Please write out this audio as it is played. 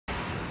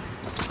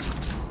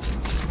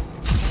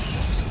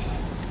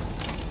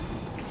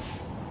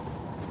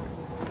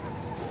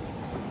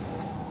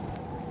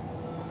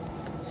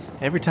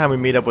Every time we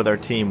meet up with our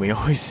team, we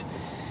always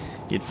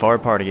get far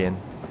apart again.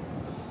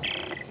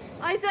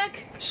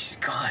 Isaac! She's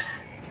gone.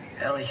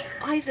 Ellie.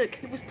 Isaac,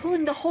 it was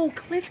pulling the whole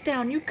cliff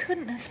down. You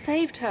couldn't have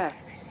saved her.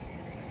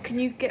 Can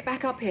you get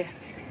back up here?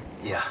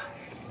 Yeah.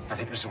 I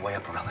think there's a way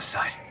up around the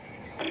side.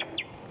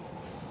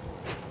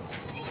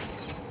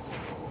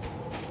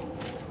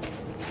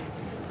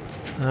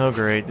 Oh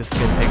great, this is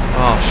gonna take...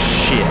 Oh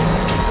shit.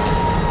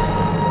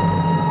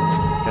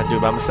 Gotta do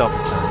it by myself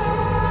this time.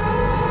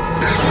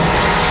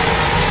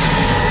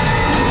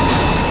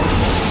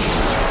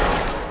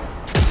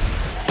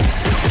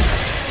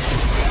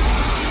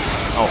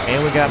 Oh,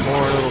 and we got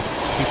more little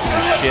pieces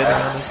of shit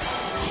around us.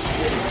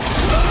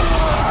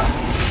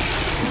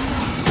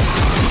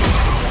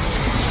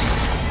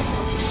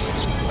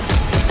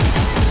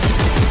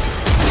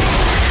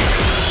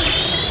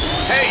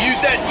 Hey, use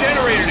that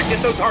generator to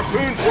get those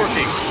harpoons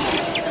working.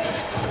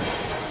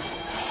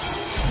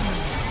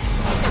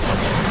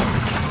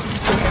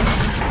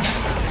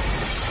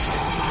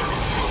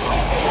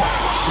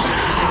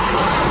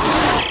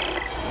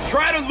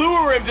 Try to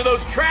lure him to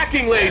those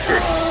tracking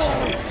lasers.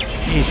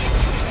 Jeez.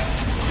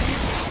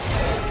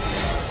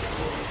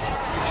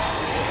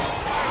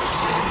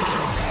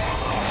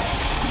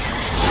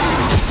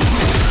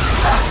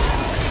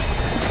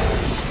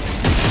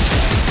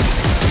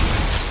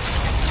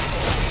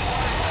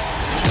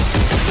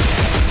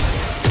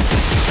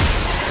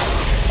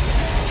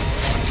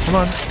 Come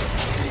on.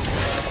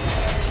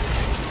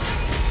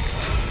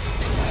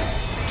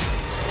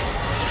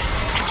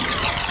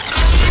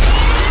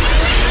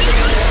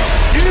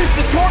 Use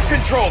the torque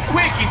control,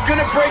 quick, he's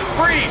gonna break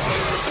free!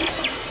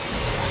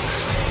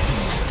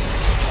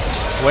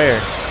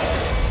 Where?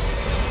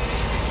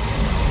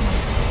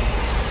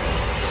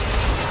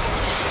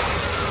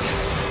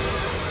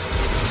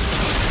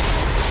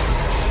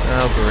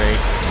 Oh, great.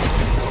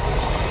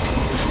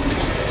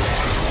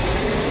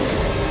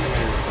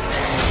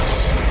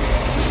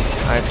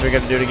 Alright, so we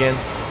gotta do it again.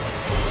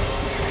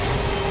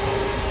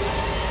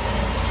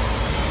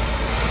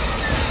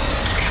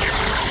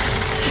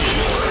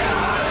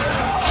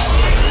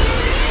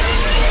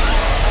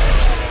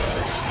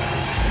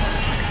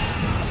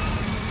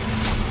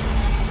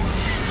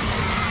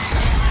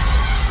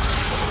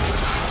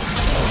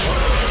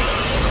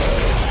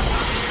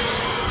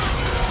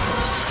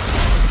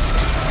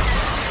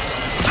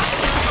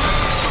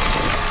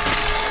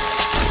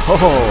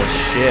 Oh,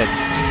 shit.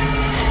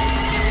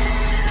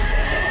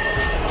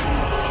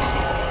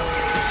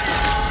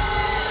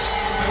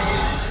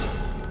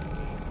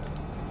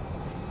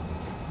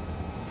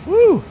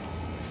 Woo!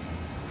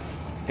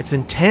 It's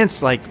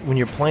intense, like when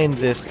you're playing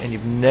this and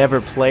you've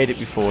never played it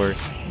before,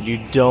 you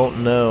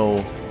don't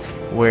know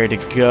where to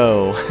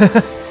go.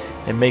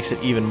 It makes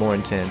it even more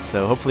intense.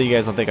 So hopefully you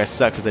guys don't think I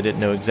suck because I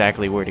didn't know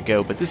exactly where to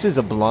go. But this is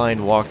a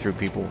blind walkthrough,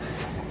 people.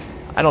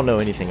 I don't know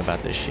anything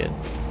about this shit.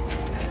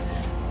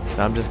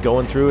 So I'm just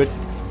going through it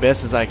as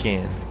best as I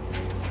can.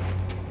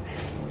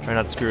 Try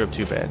not to screw up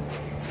too bad.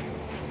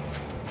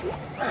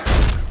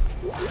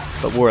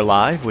 But we're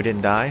alive, we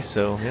didn't die,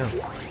 so yeah.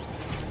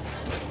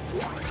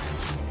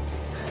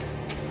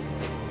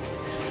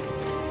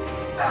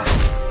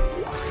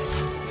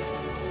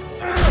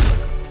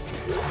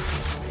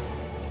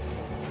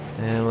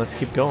 And let's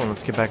keep going,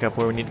 let's get back up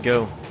where we need to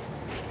go.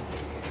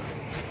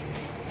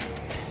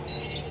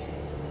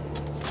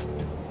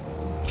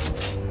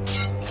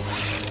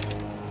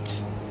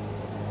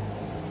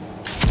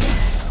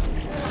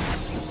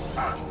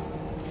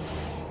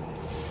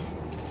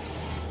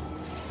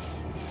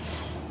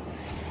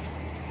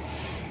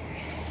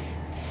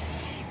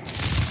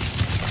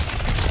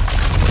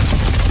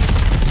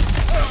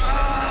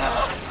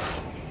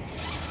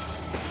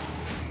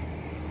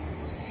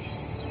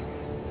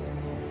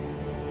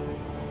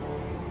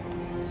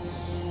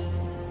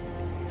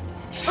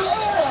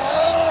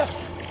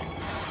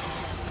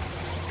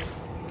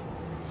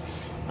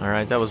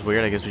 Alright, that was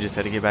weird. I guess we just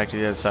had to get back to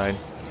the other side.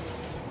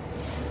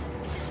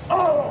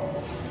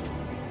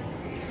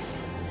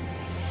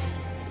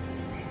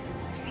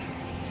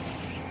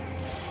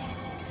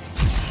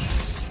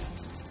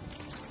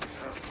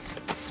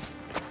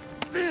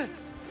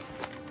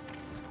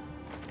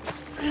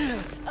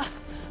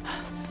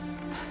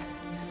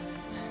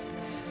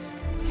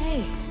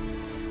 Hey,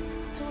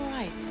 it's all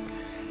right.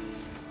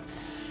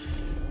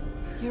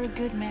 You're a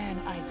good man,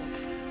 Isaac.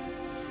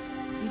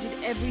 You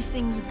did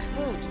everything you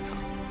could.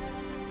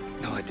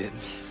 No, I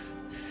didn't.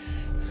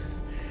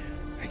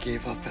 I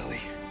gave up,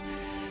 Ellie.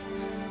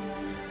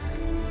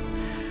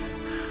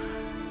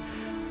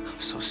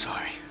 I'm so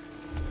sorry.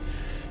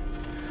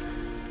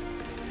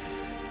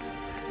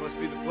 This must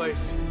be the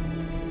place.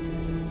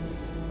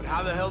 But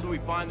how the hell do we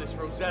find this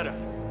Rosetta?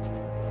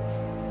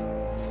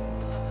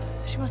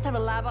 She must have a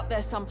lab up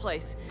there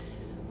someplace.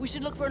 We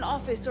should look for an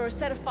office or a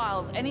set of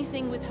files,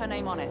 anything with her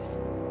name on it.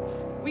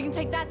 We can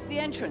take that to the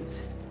entrance.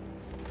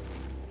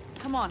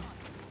 Come on.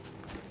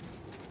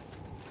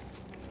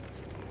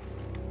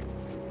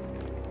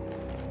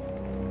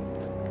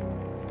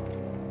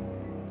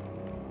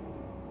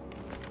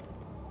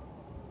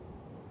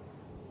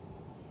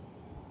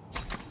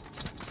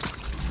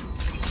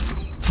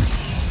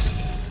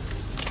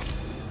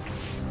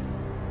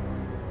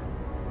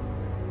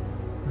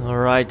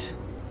 Alright.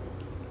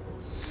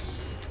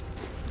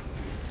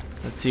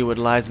 Let's see what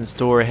lies in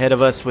store ahead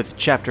of us with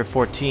Chapter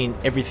 14.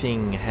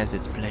 Everything has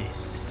its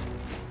place.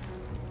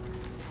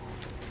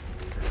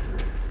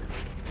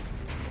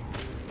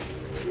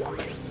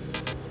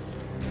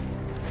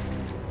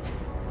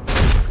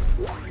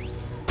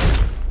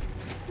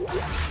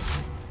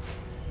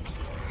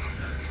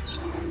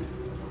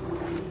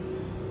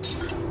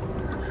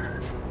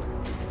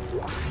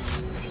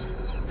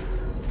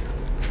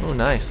 Oh,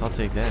 nice. I'll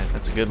take that.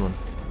 That's a good one.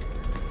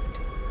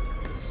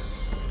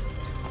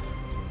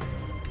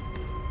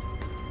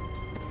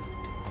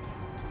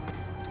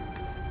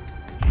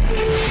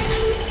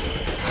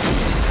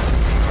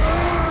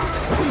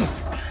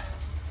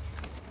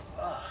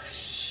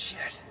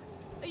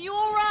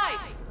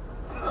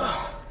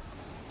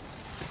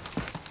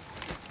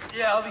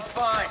 Yeah, I'll be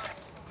fine.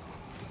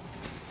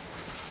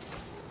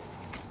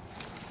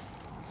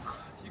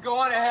 You go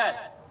on ahead.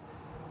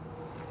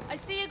 I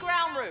see a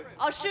ground route.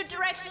 I'll shoot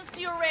directions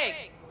to your rig.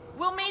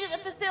 We'll meet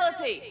at the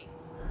facility.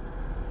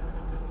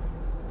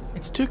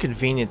 It's too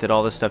convenient that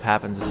all this stuff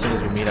happens as soon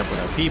as we meet up with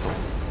our people.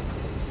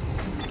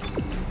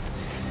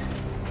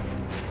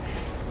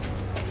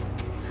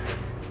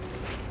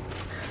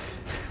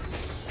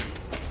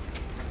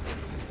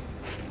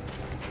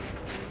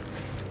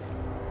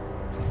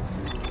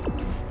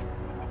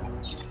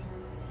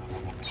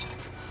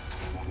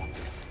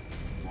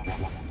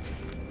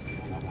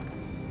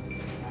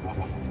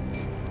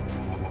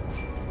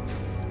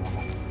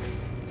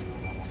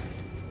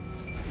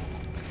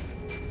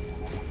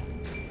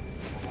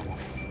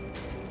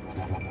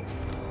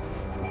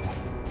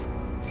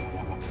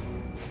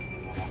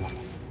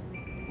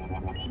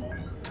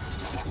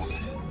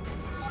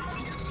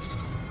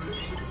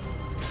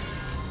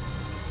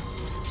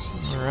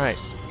 Alright.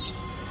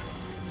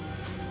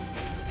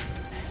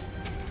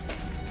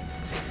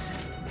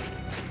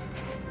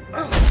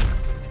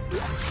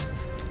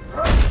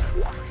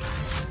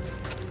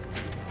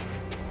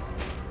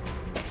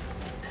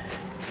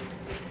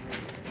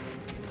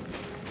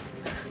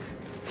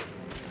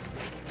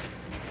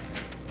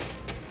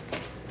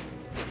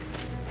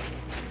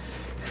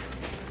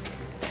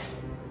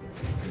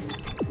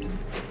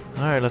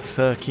 Alright, let's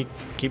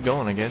keep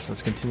going, I guess.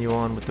 Let's continue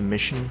on with the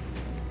mission.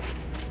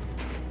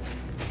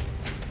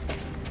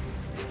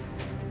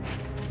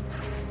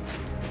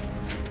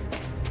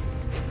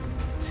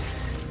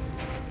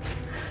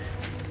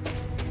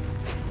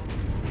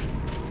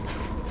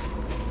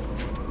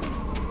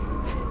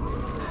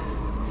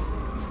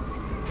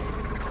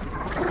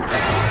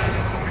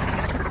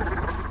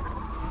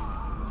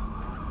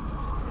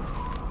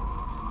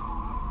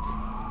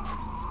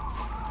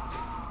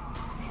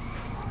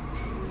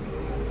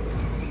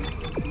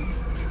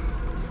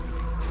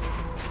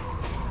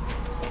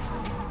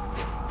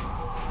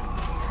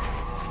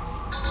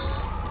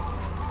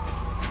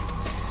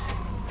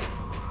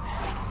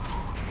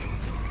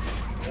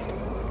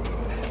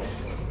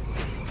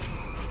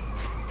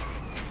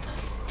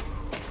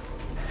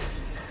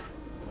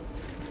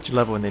 I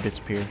love it when they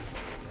disappear.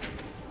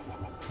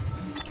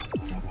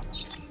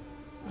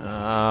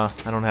 I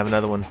don't have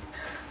another one.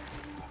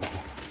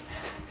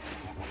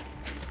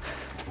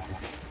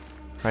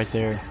 Right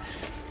there.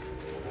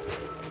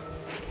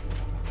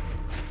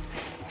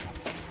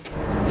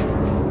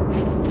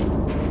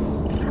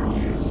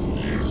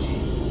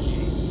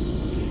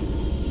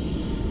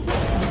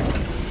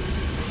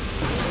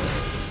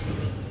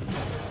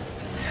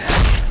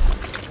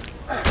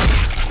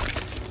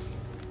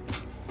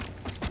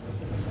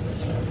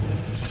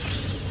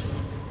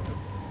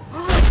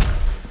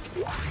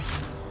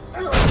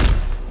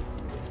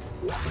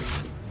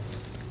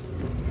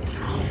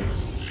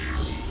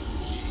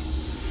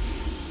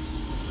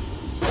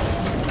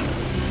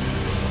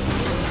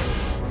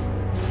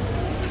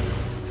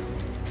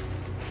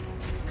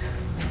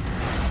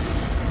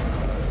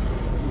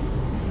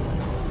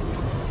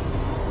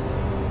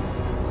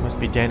 Must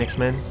be Danik's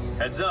men.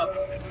 Heads up.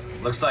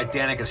 Looks like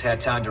Danik has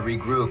had time to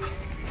regroup.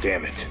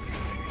 Damn it.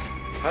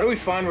 How do we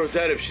find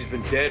Rosetta if she's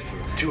been dead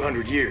for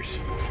 200 years?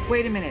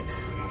 Wait a minute.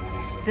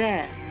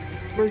 There.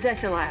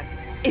 Rosetta Lab.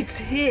 It's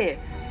here.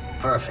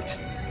 Perfect.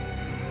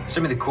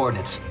 Send me the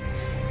coordinates.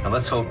 Now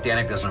let's hope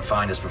Danik doesn't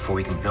find us before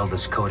we can build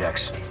this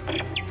codex.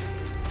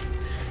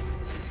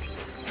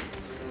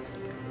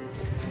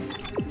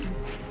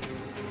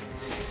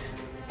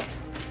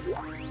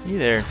 Hey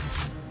there.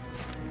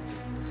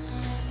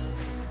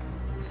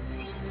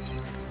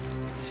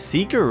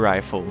 Seeker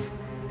rifle.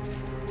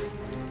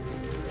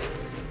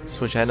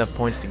 Just wish I had enough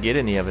points to get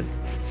any of it.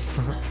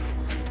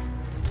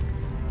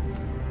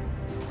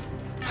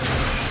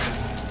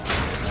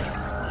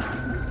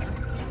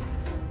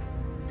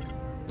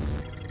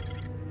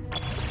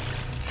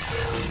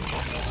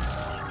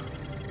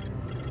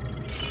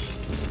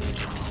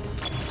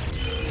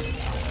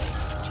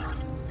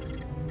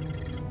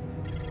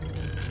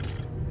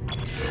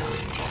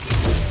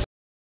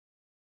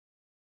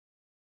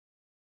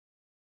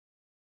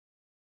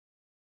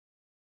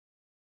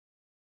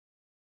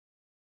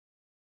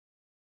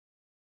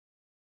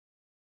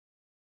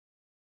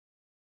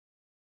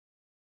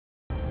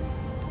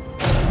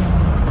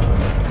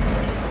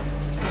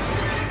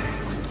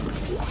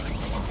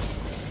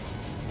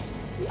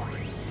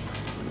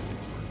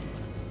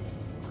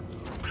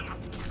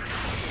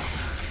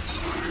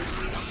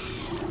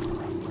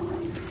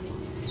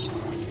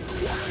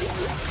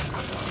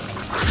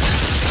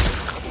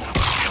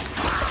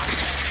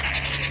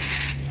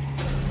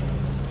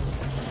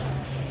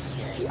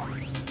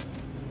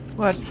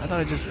 What? I thought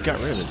I just got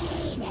rid of it.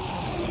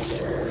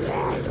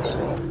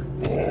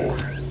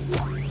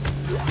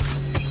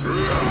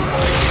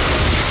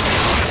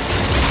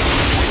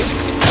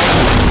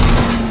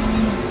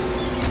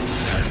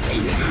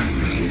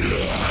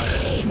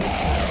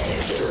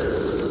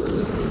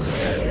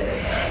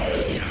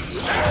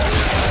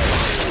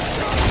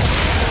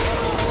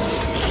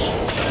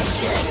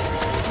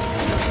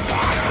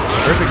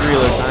 Perfect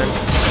reload time.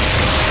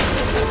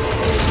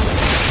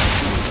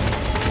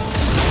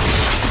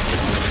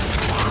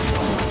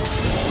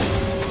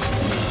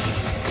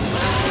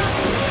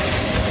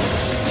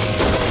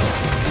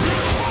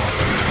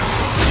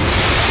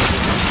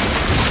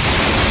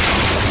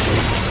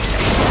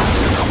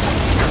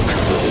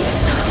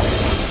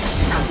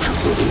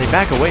 They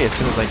back away as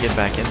soon as I get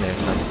back in there,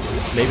 so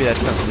maybe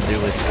that's something to do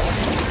with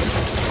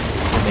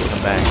when they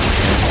come back.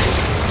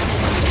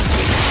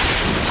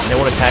 They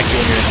won't attack you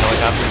when you're in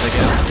helicopters, I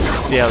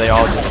guess. See how they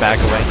all just back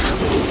away?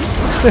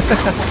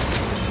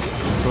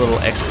 It's a little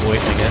exploit,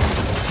 I guess.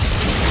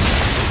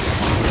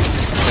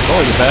 Like,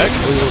 oh, you're back?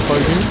 Oh, you're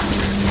fighting?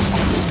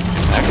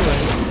 Back away.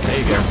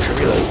 There you go.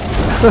 Reload.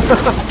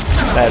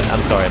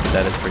 I'm sorry, but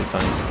that is pretty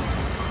funny.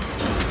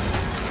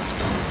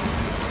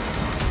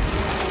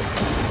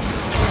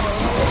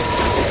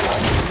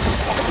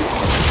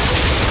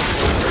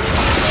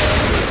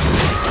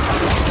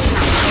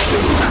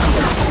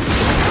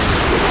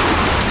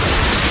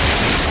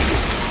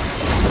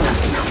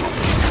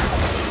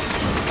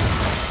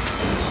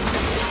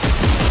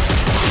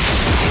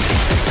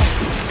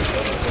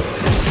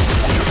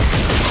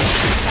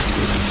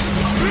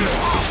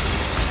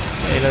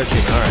 Another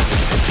team, alright.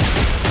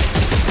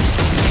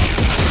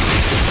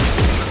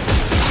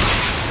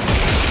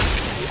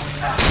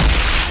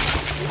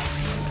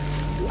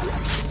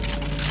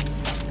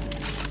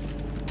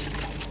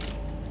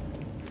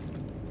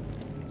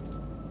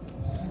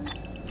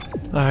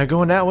 Alright,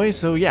 going that way,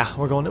 so yeah,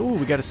 we're going. Ooh,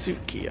 we got a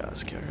suit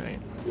kiosk, alright.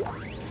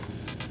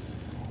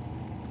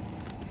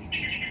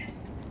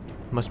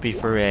 Must be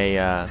for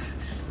a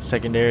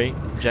secondary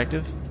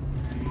objective.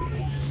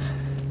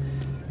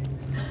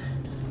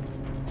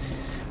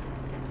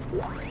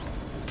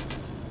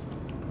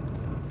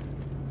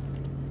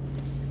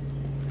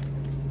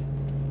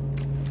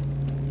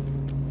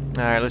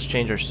 Alright, let's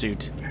change our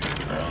suit.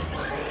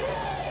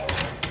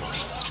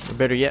 Or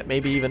better yet,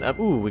 maybe even up.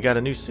 Ooh, we got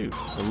a new suit.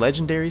 A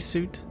legendary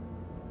suit.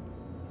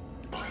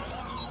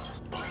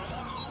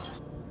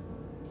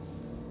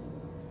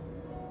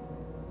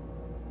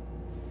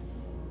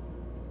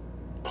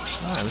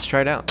 Alright, let's try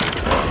it out.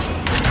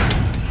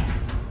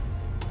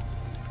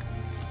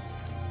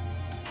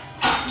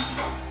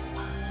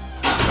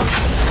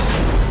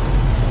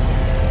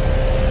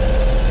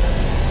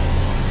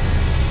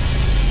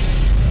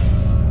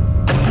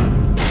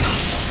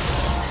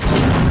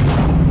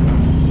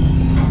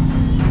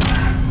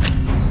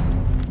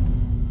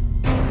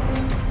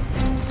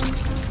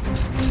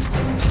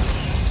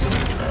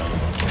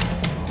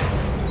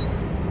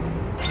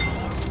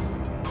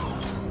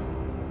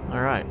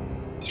 Alright.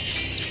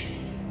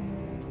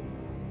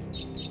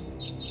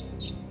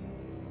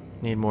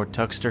 Need more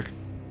tungster.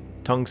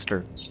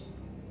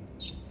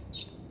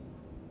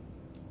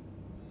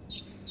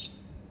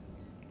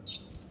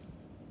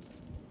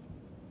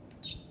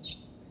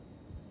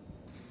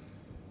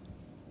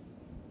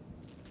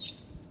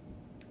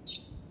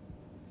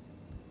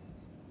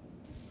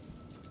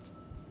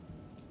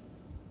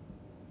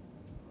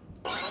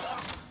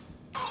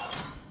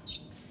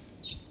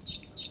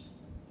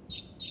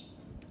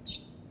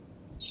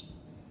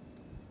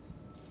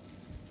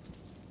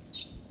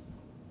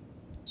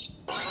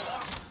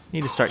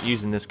 Need to start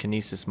using this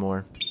kinesis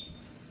more.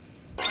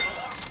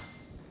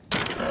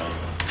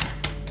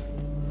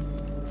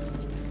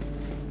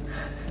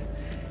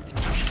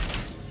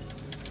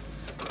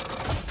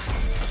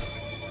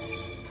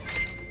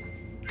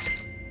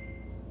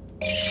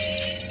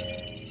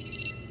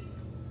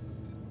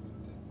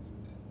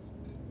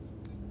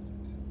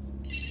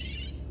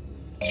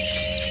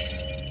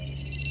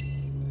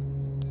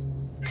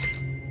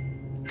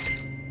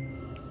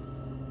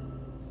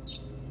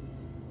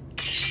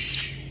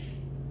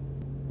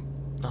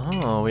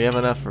 Oh, we have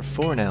enough for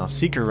 4 now.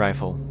 Seeker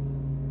rifle.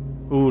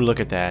 Ooh, look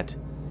at that.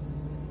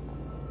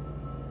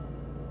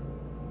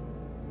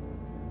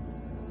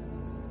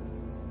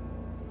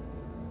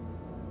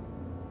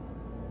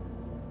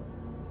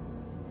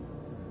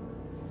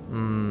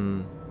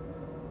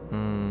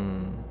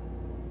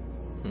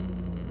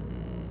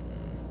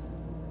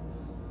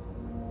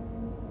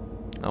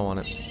 I want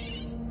it.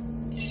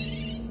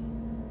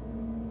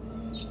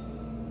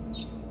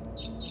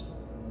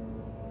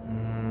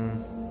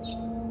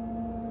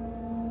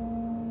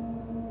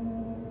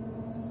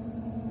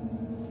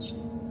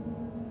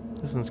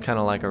 This one's kind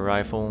of like a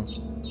rifle.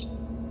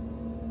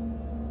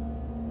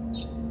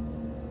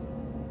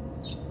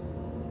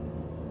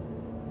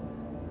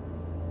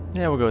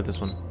 Yeah, we'll go with this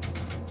one.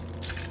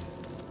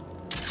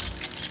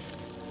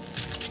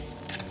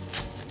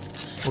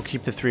 We'll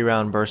keep the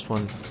 3-round burst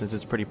one since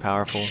it's pretty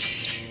powerful.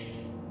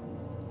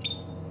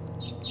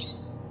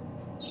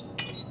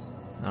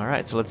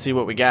 Alright, so let's see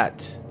what we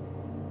got.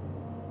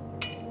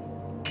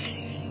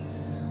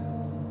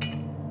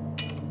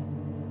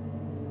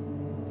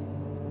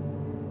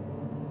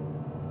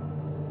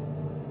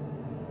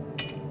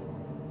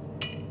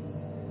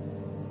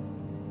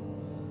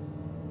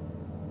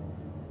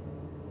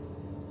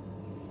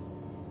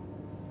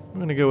 I'm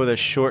gonna go with a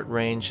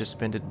short-range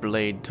suspended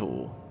blade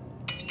tool.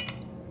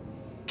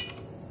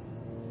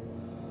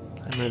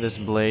 I remember this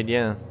blade,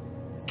 yeah.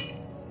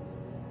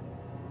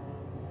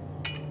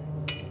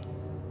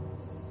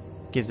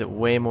 Gives it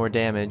way more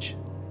damage.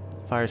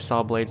 Fires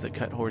saw blades that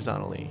cut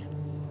horizontally.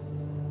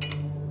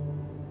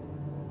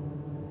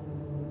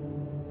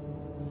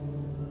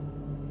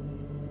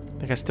 I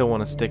think I still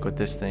want to stick with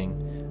this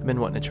thing. I've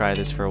been wanting to try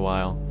this for a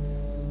while.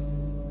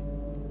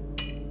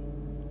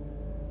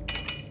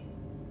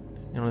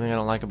 The only thing I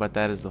don't like about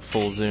that is the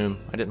full zoom.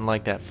 I didn't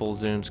like that full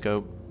zoom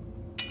scope.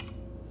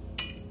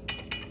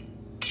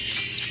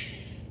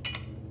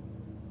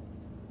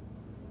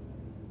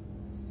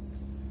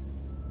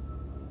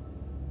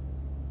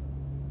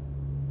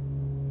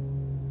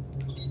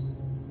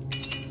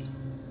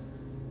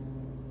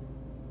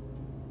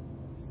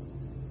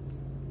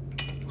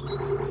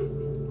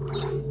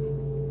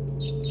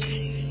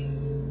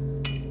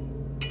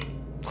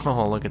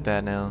 Oh, look at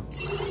that now.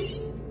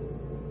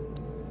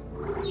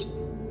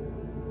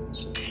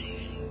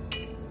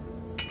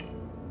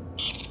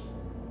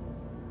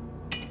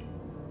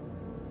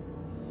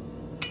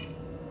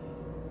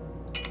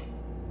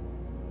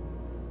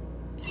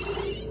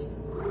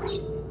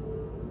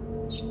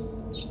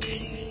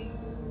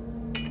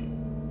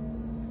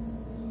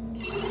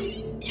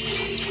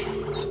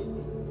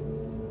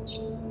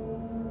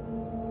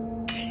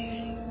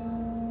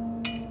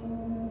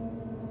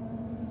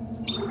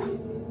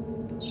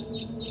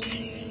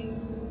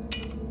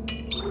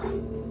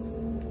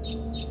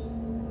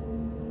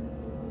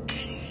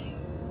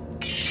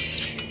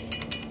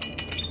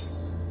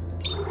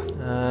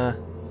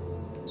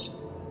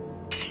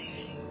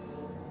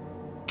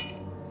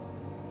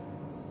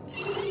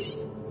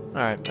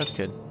 Alright, that's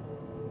good.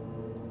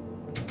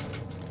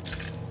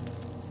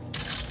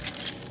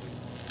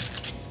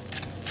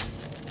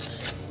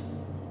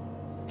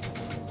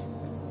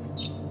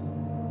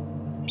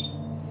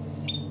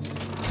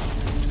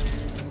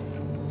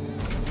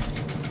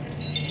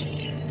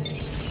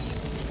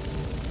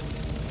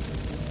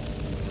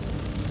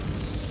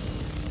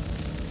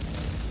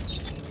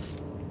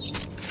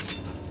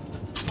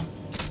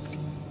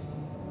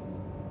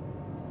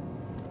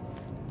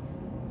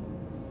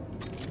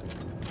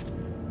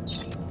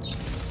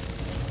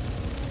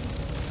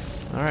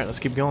 Alright, let's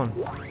keep going.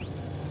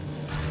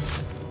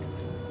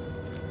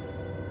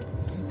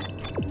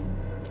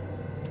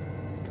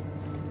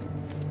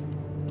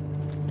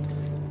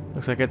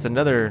 Looks like it's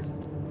another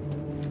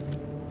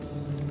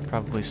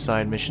probably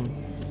side mission.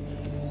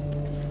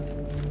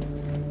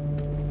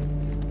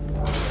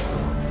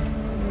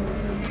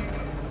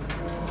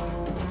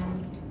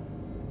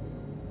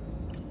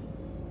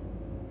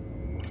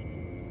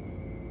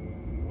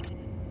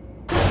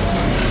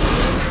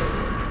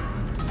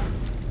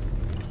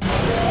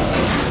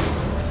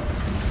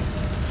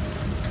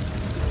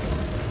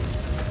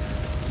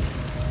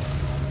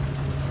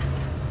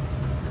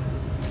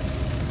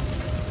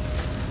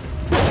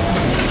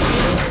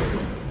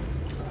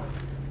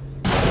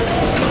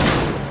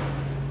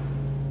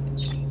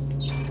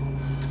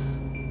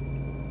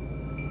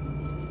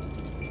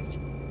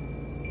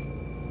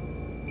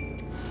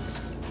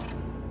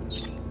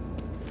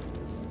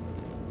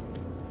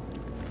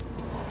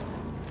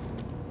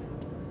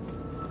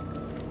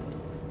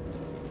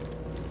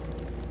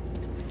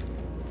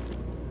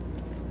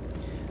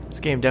 This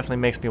game definitely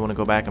makes me want to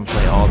go back and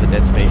play all the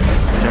Dead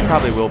Spaces, which I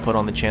probably will put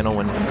on the channel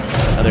when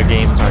other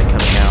games aren't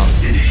coming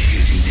out.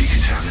 Initiating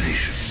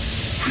decontamination.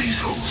 Please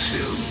hold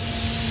still.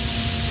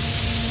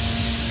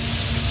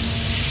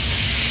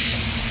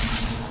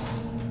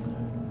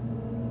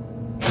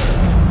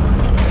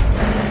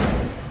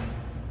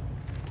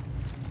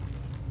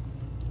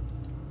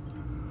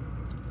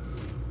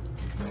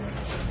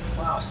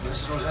 Wow, so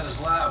this is Rosetta's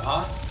lab,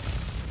 huh?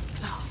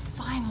 Oh,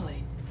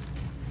 finally.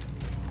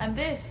 And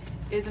this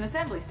is an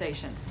assembly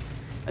station,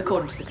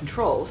 according to the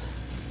controls.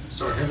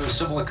 So we're here to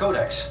assemble a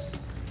codex.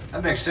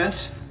 That makes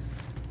sense.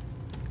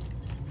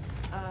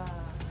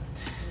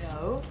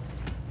 No.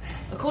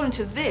 According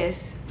to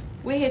this,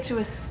 we're here to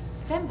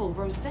assemble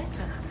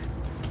Rosetta.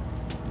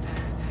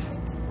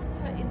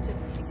 Her into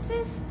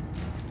pieces?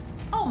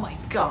 Oh my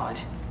god.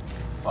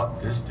 Fuck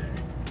this day.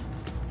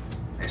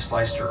 They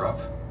sliced her up.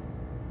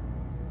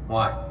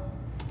 Why?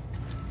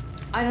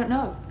 I don't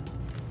know.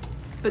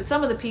 But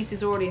some of the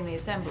pieces are already in the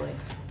assembly.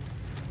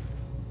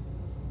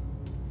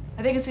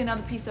 I think I see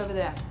another piece over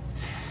there.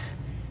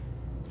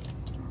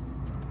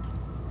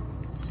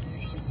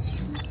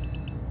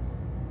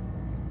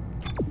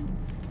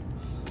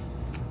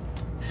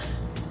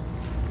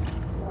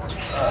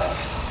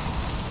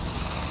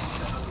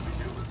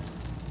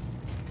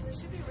 There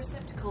should be a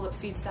receptacle that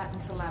feeds that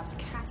into the lab's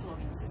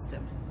cataloging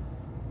system.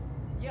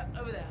 Yep,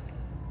 over there.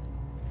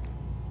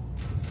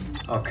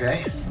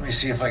 Okay, let me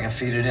see if I can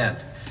feed it in.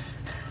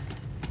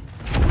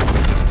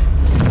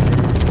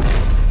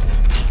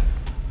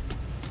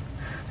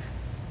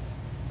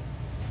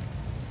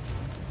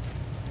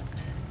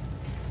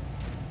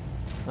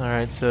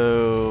 Alright,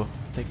 so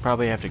they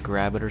probably have to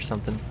grab it or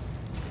something.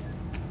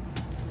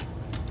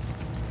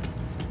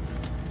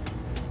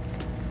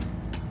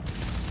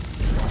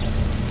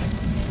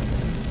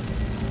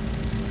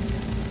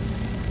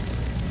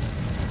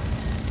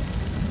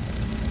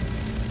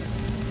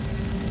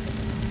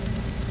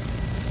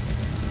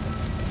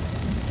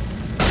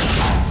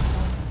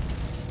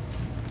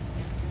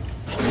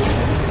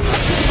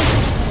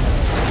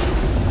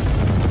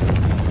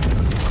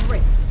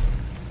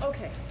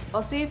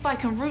 I'll see if I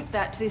can route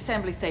that to the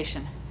assembly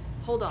station.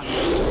 Hold on.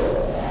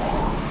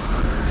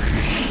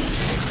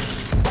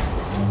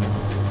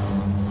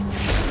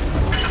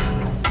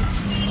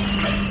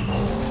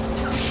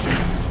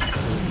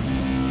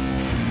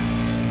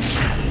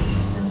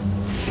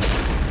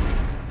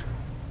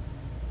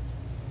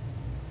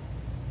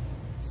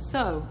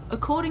 So,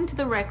 according to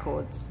the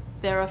records,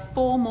 there are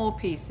 4 more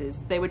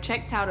pieces. They were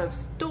checked out of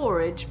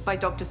storage by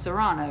Dr.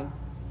 Serrano.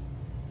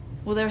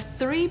 Well, there are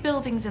 3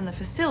 buildings in the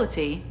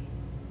facility,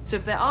 so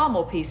if there are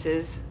more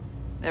pieces,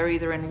 they're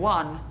either in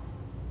one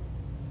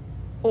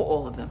or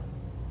all of them.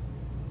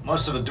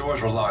 Most of the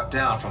doors were locked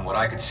down from what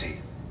I could see.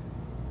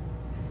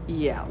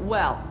 Yeah,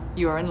 well,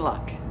 you're in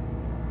luck.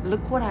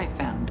 Look what I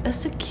found, a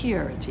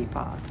security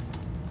pass.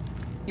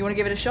 You want to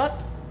give it a shot?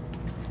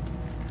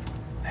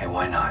 Hey,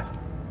 why not?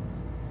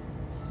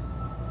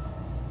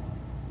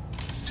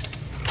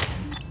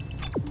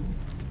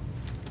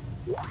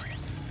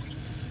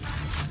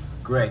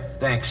 Great,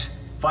 thanks.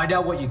 Find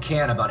out what you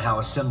can about how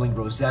assembling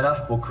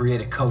Rosetta will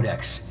create a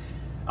codex.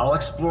 I'll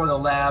explore the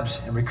labs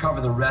and recover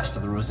the rest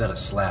of the Rosetta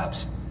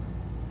slabs.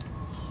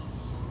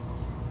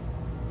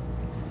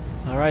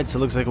 Alright, so it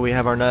looks like we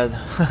have our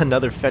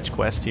another fetch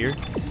quest here.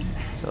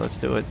 So let's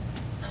do it.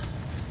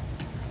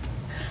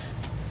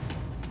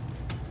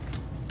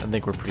 I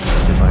think we're pretty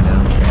used to it by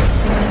now.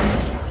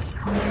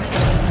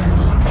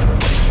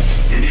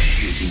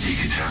 Initiating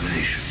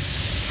decontamination.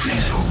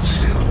 Please hold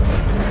still.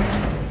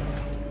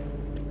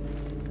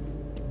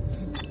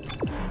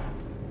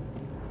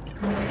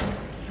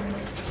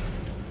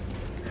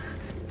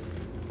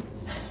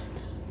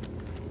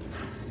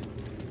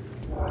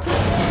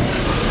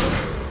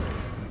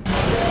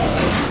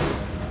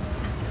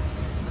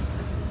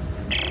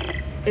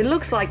 It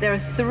looks like there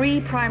are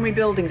 3 primary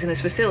buildings in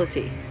this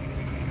facility.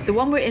 The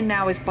one we're in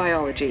now is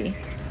biology.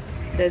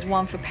 There's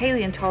one for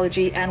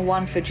paleontology and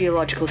one for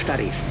geological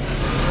studies.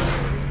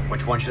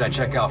 Which one should I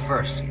check out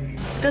first?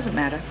 Doesn't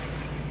matter.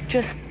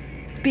 Just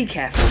be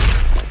careful.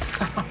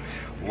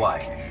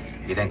 Why?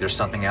 You think there's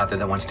something out there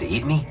that wants to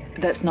eat me?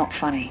 That's not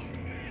funny.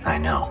 I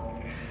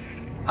know.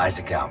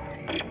 Isaac out.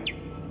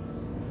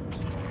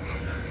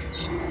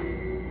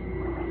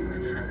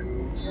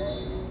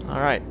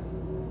 Alright.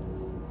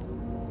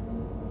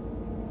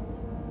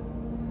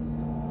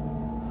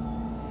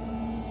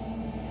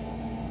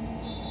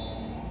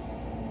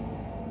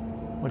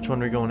 Which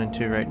one are we going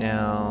into right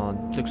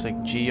now? Looks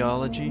like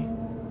geology.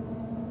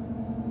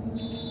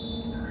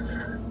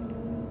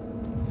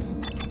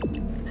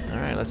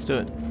 Alright, let's do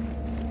it.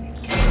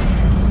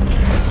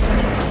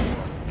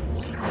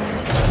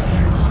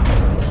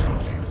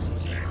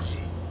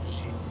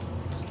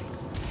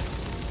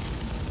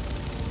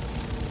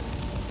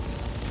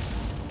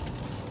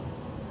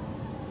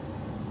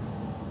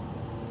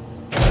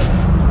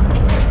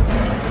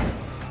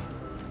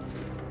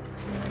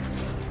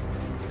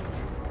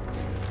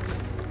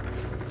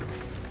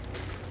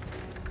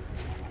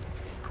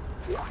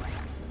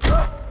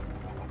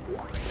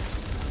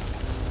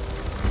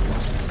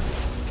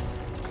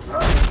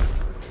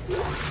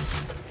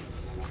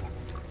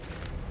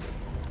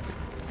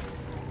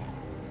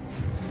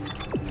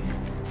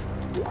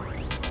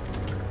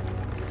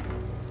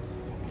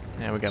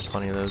 Yeah, we got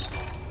plenty of those.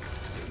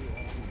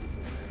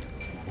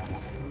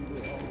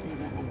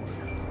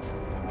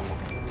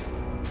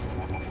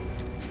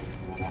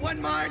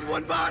 One mind,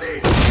 one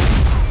body!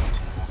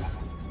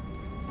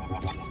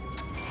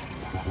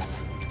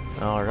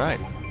 All right.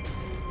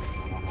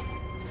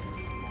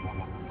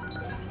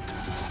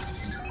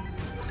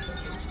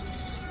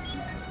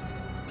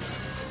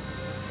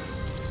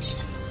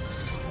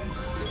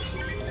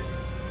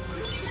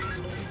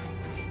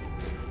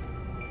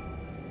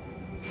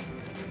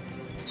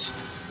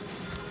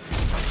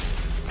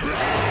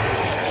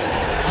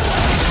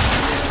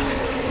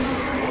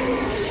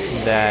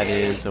 That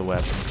is a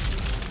weapon.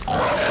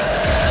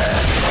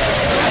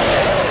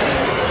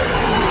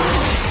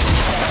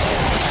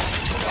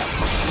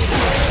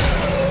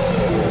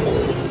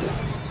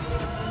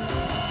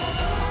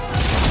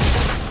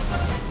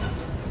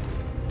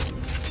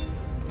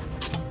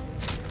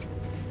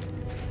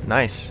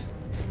 Nice.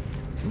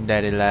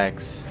 Daddy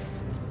likes.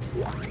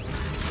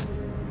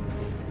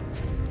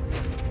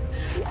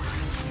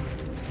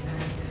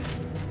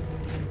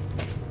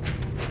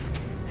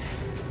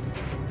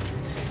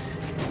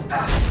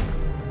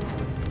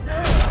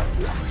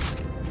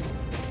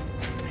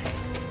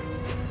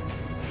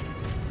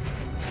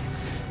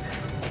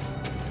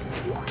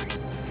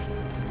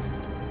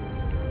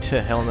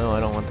 Hell no, I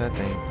don't want that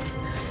thing.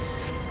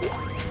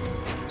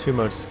 2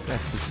 modes,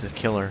 that's just a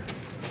killer.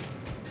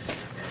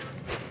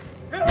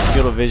 Your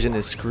field of vision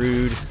is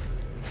screwed.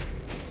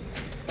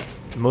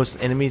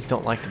 Most enemies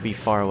don't like to be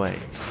far away.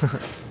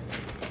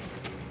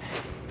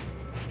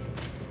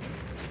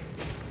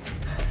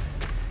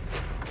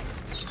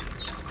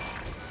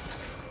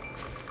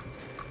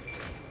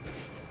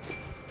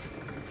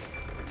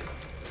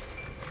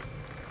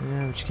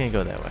 Yeah, but you can't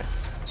go that way.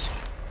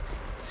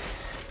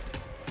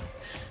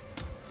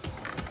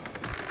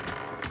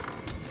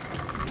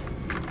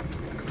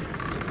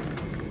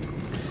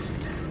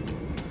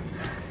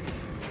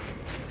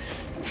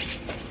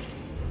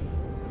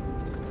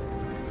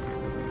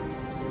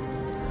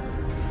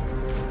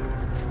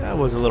 That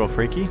was a little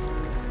freaky.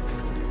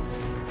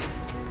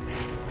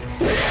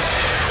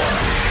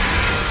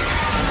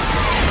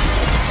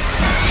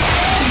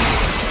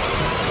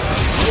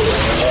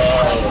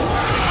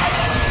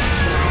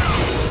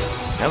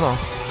 Come on.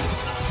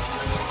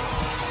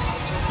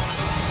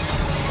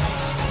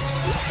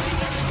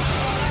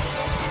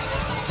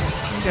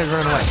 You guys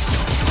running away.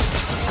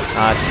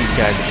 Ah, it's these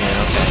guys again,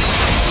 okay.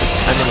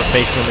 I remember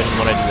facing them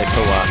when I did the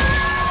co-op.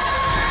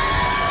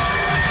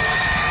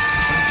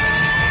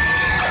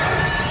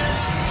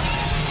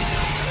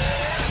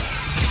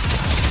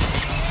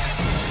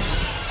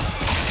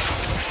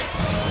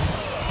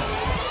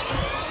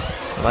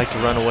 I like to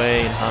run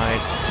away and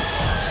hide.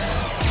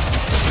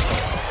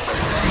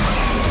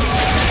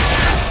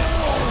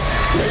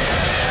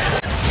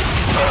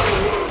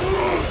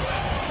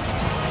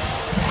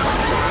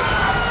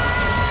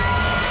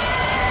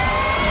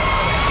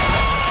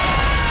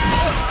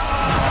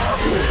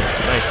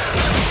 Nice.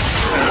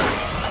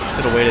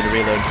 Should have waited to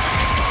reload.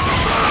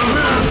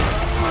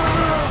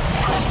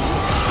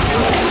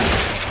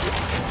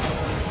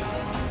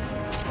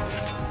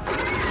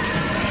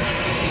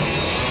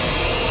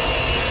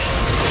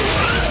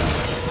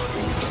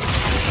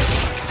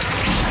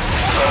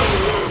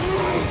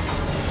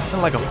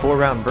 Like a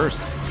 4-round burst.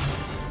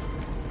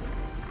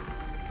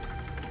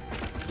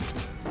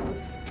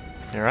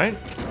 You alright?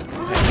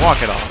 And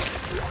walk it off.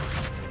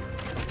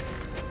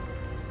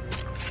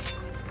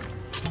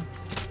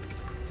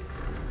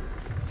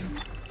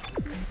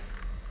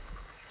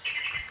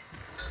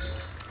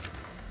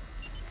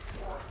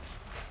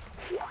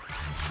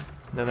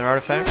 Another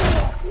artifact?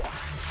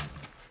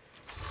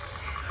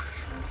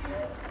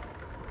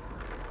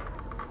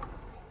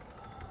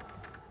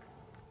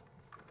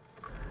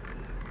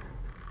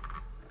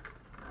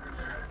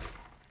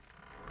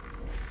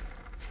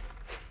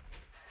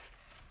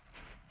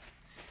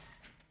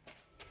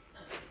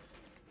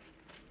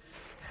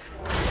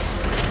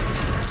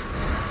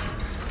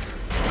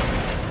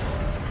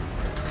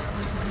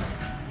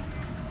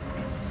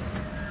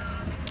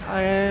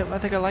 I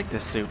think I like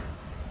this suit.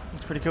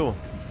 It's pretty cool.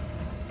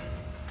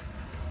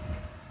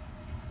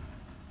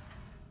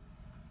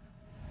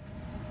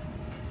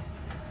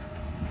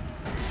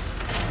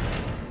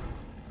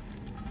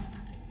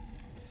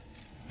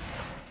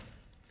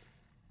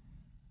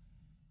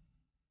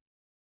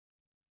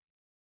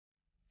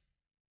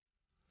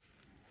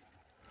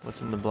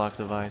 What's in the block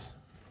device?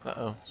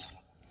 Uh-oh.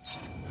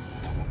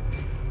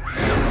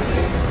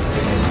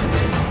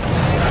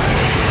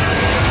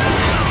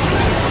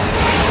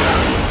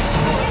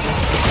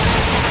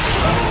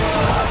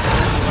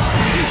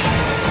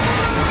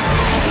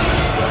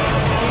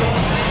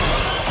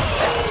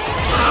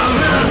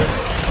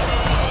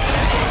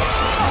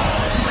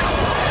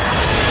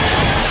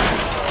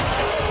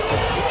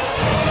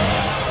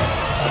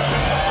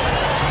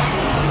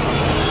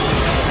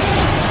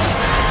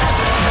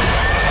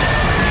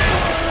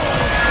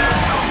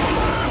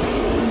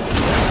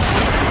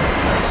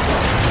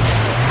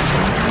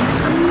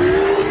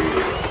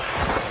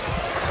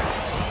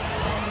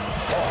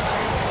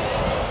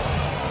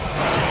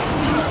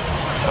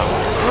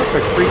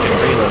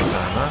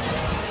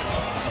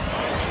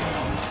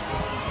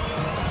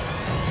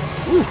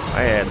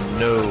 I had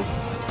no...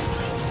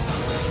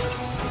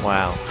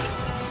 Wow.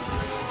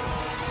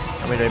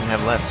 How many do I even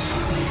have left?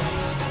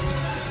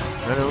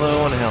 Running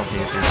low on health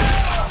here.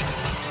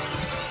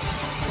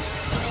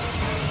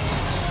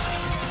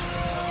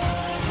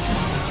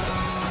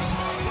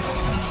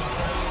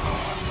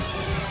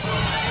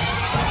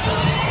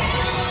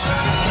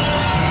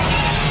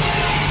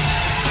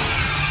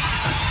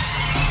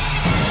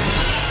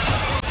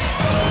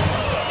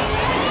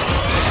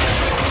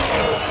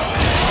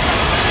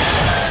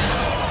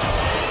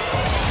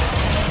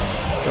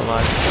 Still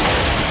alive.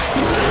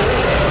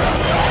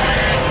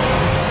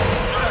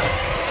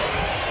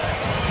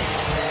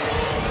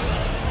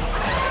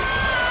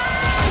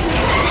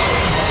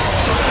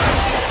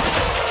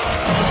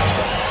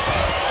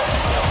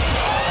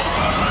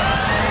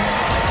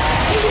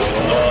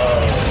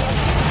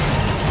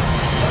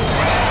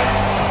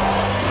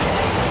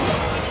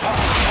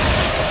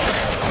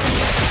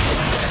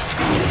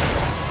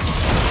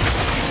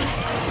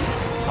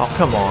 Oh,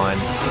 come on.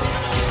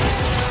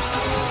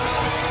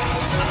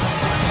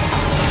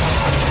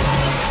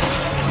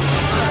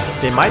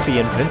 They might be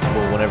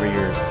invincible whenever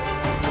you're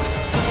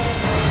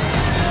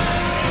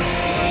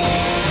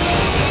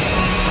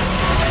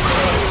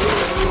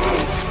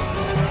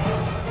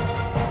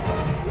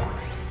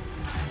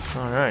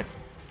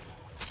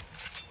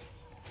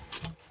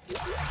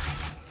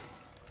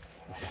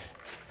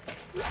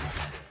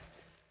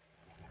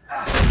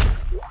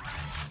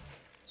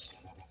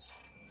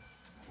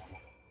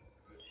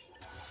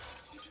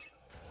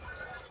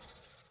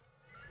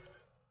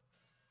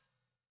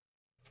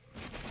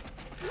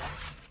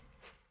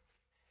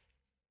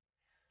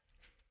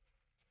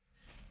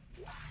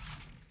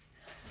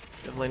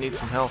definitely need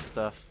some health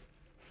stuff.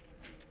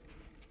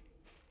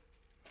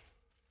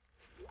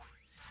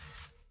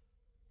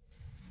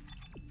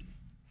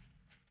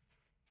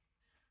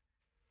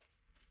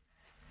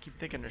 Keep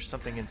thinking there's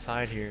something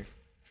inside here.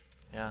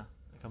 Yeah,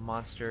 like a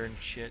monster and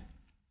shit.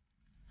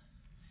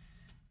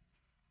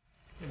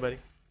 Hey, buddy.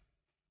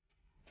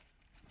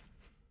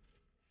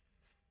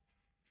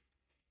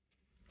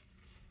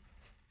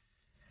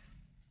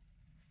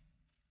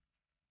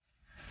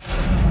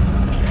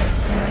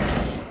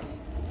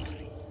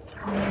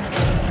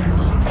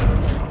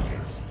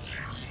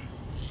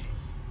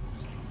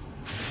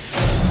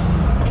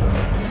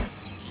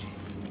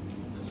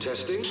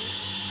 Testing.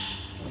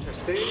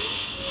 Testing.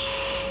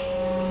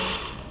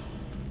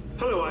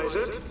 Hello,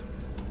 Isaac.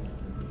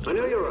 I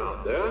know you're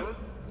out there,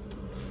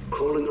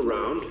 crawling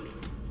around.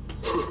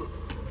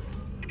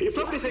 You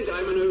probably think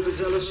I'm an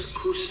overzealous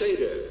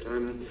crusader.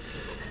 I'm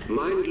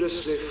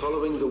mindlessly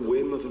following the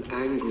whim of an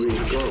angry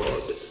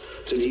god.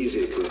 It's an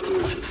easy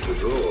conclusion to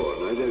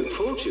draw, and I don't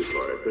fault you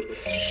for it,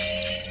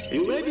 but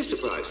you may be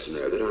surprised to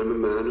know that I'm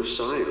a man of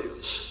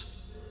science.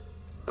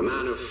 A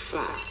man of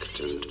fact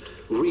and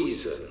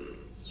reason,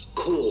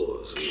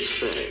 cause and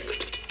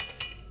effect.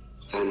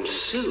 And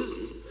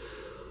soon,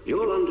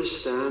 you'll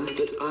understand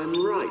that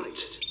I'm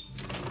right.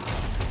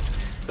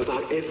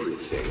 About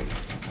everything.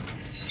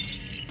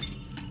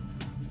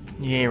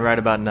 You ain't right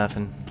about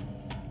nothing.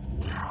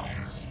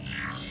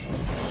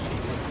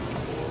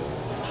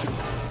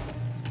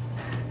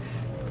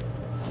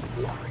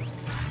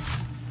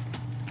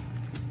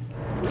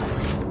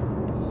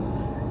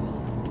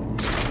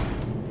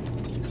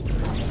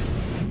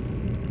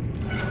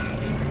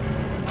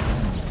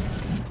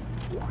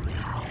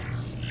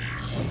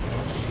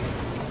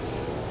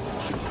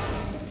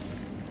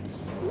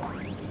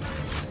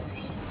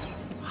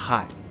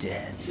 Hot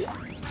death.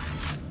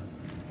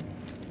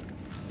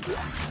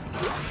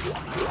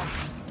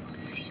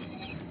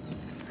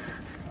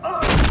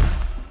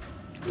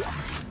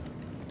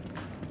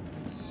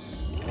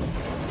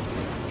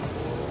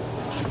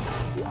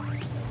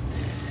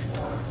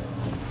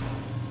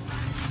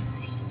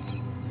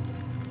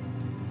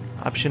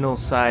 Optional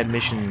side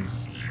mission.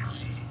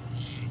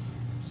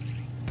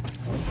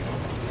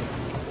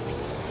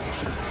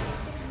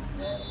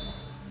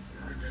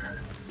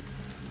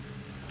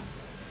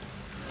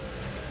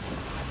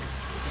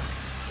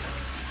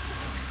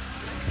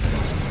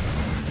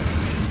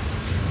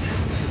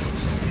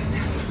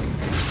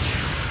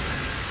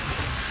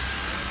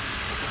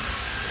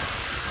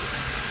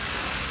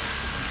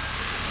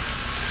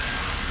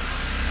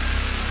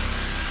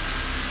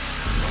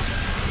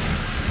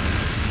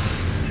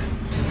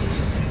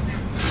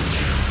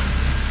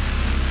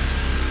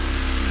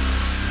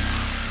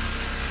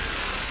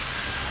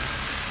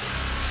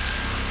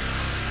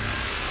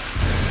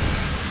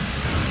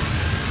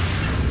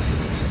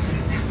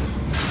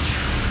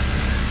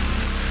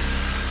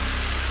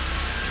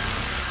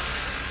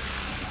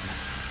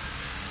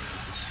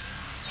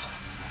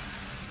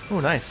 Oh,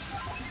 nice.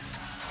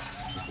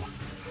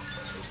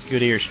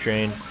 Good ear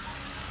strain.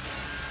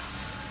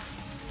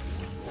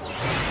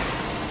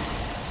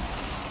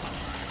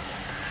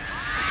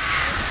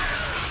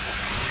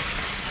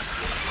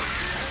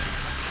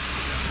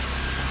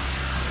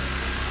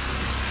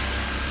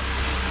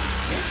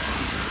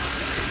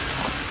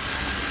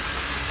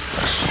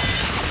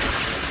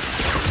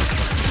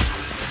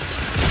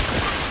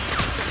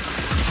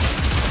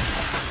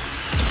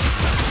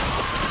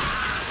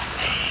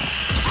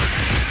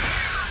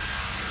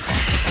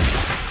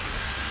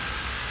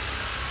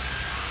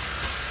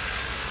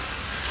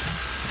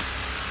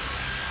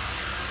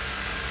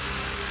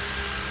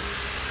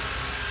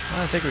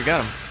 I think we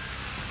got him.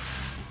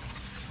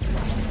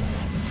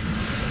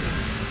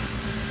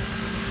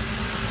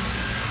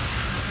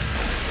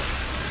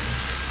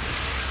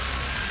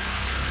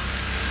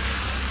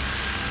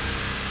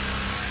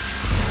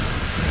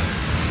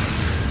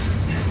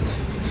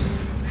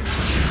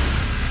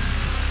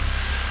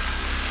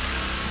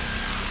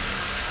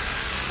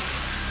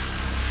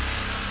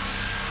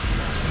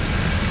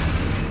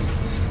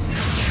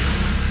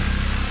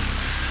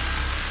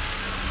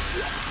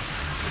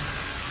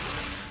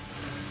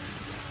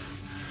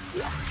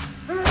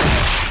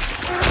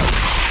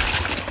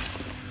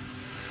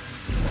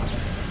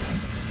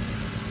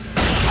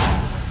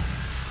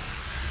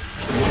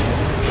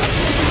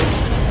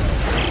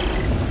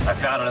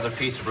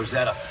 Piece of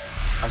Rosetta.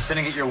 I'm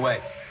sending it your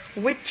way.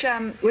 Which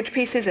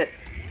piece is it?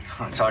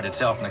 It's hard to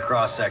tell from the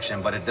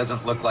cross-section, but it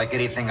doesn't look like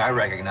anything I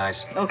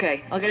recognize.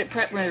 Okay, I'll get it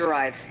prepped when it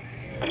arrives.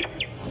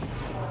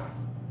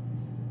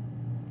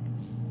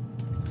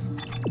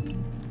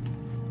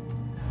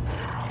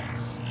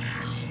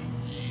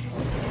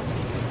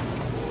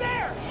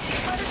 There!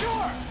 By the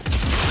door!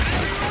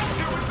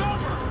 It was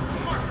over!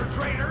 Marker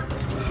traitor!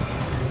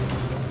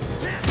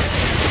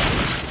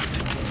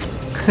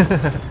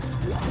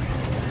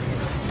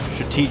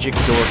 Strategic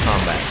door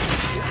combat.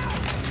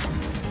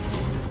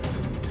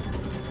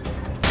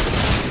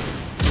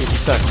 You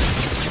suck.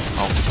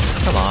 Oh,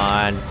 come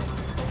on.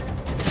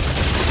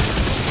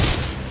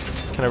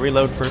 Can I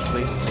reload first,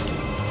 please? Thank you.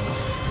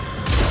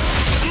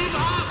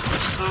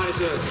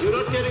 fighters. You're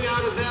not getting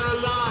out of there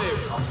alive.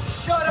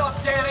 Oh, shut up,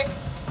 Danik!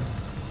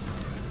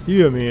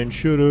 Yeah, man,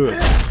 shut up.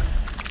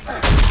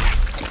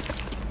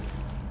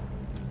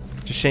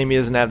 It's a shame he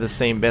doesn't have the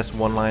same best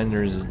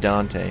one-liners as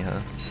Dante, huh?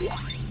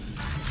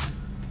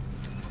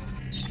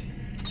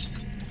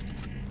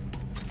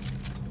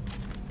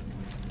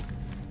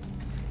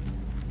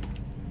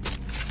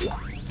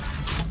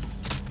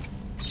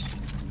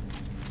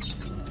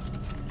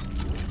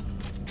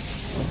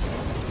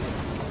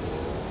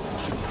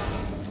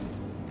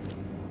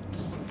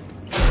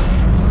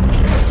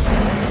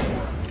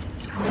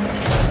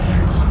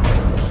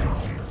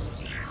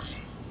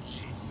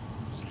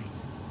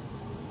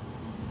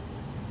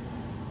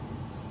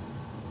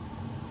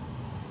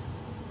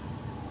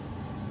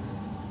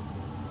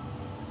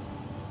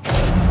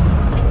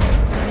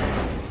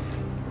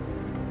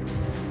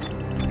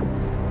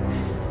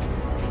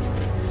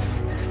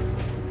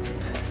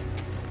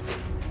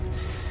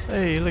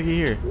 Hey, looky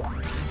here.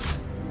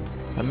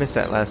 I missed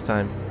that last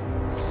time.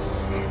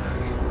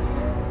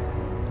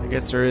 I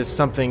guess there is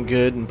something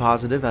good and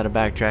positive out of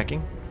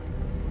backtracking.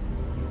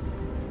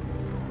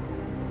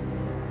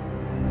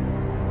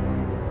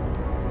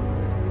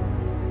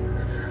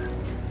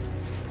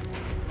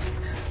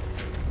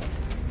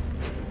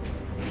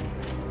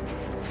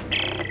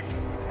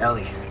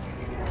 Ellie,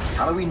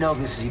 how do we know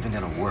this is even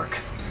gonna work?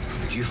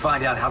 Did you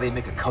find out how they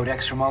make a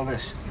codex from all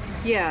this?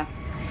 Yeah.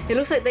 It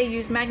looks like they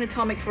use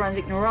magnetomic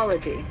forensic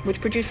neurology, which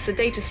produces a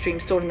data stream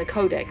stored in the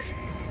codex.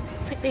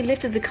 It's like they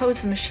lifted the codes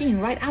of the machine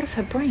right out of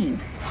her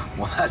brain.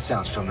 Well, that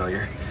sounds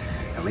familiar.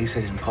 At least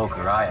they didn't poke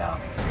her eye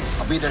out.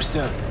 I'll be there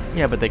soon.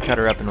 Yeah, but they cut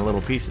her up into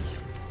little pieces.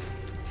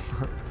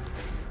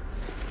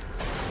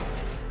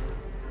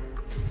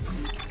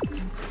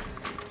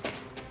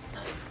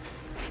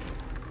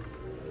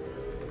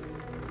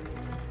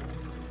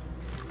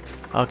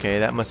 Okay,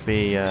 that must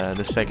be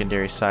the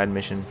secondary side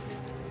mission.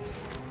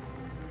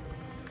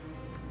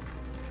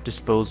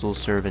 Disposal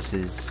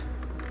services.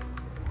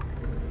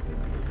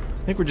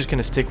 I think we're just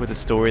gonna stick with the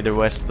story the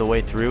rest of the way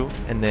through,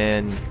 and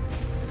then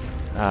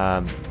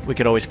we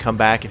could always come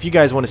back. If you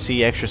guys want to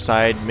see extra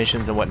side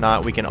missions and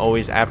whatnot, we can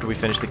always, after we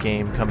finish the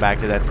game, come back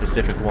to that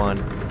specific one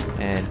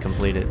and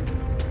complete it.